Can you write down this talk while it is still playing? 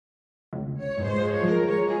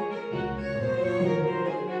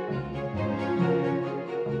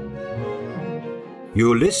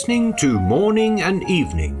You're listening to Morning and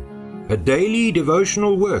Evening, a daily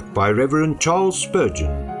devotional work by Reverend Charles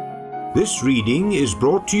Spurgeon. This reading is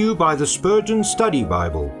brought to you by the Spurgeon Study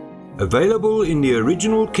Bible, available in the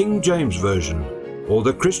original King James Version or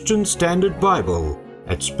the Christian Standard Bible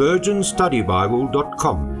at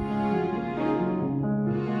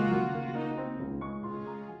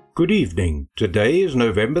spurgeonstudybible.com. Good evening. Today is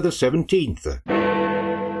November the 17th.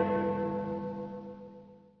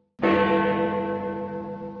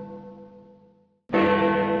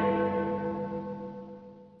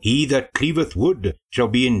 He that cleaveth wood shall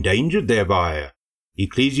be endangered thereby.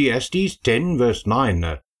 Ecclesiastes 10 verse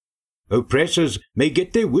 9. Oppressors may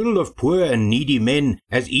get their will of poor and needy men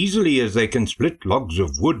as easily as they can split logs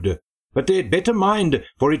of wood, but they had better mind,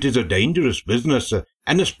 for it is a dangerous business,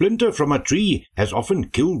 and a splinter from a tree has often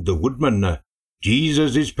killed the woodman.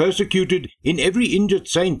 Jesus is persecuted in every injured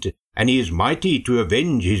saint, and he is mighty to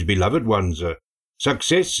avenge his beloved ones.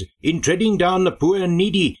 Success in treading down the poor and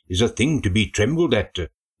needy is a thing to be trembled at.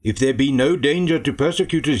 If there be no danger to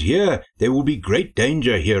persecutors here, there will be great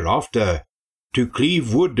danger hereafter. To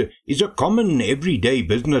cleave wood is a common everyday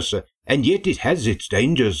business, and yet it has its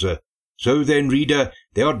dangers. So then, reader,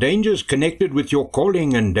 there are dangers connected with your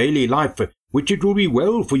calling and daily life, which it will be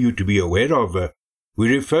well for you to be aware of.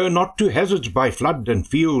 We refer not to hazards by flood and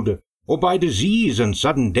field, or by disease and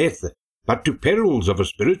sudden death, but to perils of a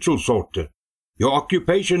spiritual sort. Your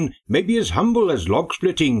occupation may be as humble as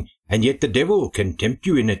log-splitting, and yet the devil can tempt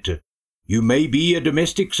you in it. You may be a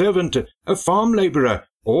domestic servant, a farm labourer,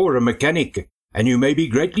 or a mechanic, and you may be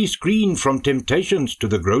greatly screened from temptations to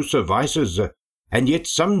the grosser vices, and yet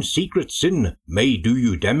some secret sin may do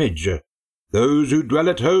you damage. Those who dwell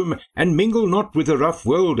at home and mingle not with the rough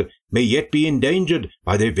world may yet be endangered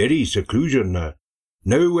by their very seclusion.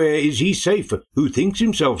 Nowhere is he safe who thinks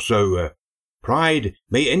himself so. Pride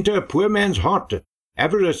may enter a poor man's heart,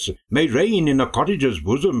 avarice may reign in a cottager's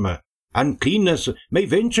bosom, uncleanness may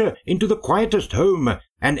venture into the quietest home,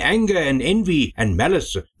 and anger and envy and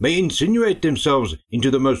malice may insinuate themselves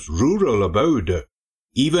into the most rural abode.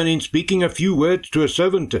 Even in speaking a few words to a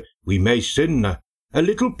servant, we may sin. A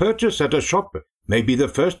little purchase at a shop may be the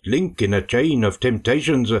first link in a chain of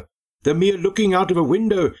temptations. The mere looking out of a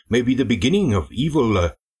window may be the beginning of evil.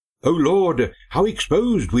 O Lord, how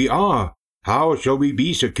exposed we are! How shall we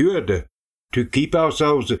be secured? To keep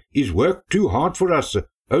ourselves is work too hard for us.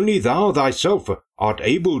 Only thou thyself art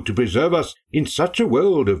able to preserve us in such a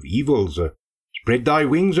world of evils. Spread thy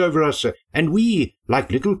wings over us, and we,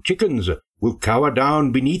 like little chickens, will cower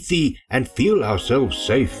down beneath thee and feel ourselves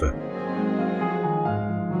safe.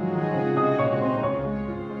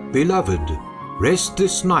 Beloved, rest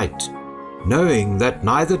this night, knowing that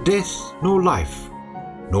neither death nor life,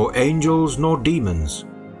 nor angels nor demons,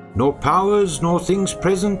 nor powers nor things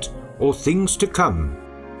present or things to come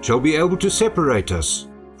shall be able to separate us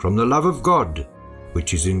from the love of God,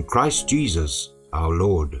 which is in Christ Jesus our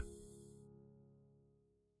Lord.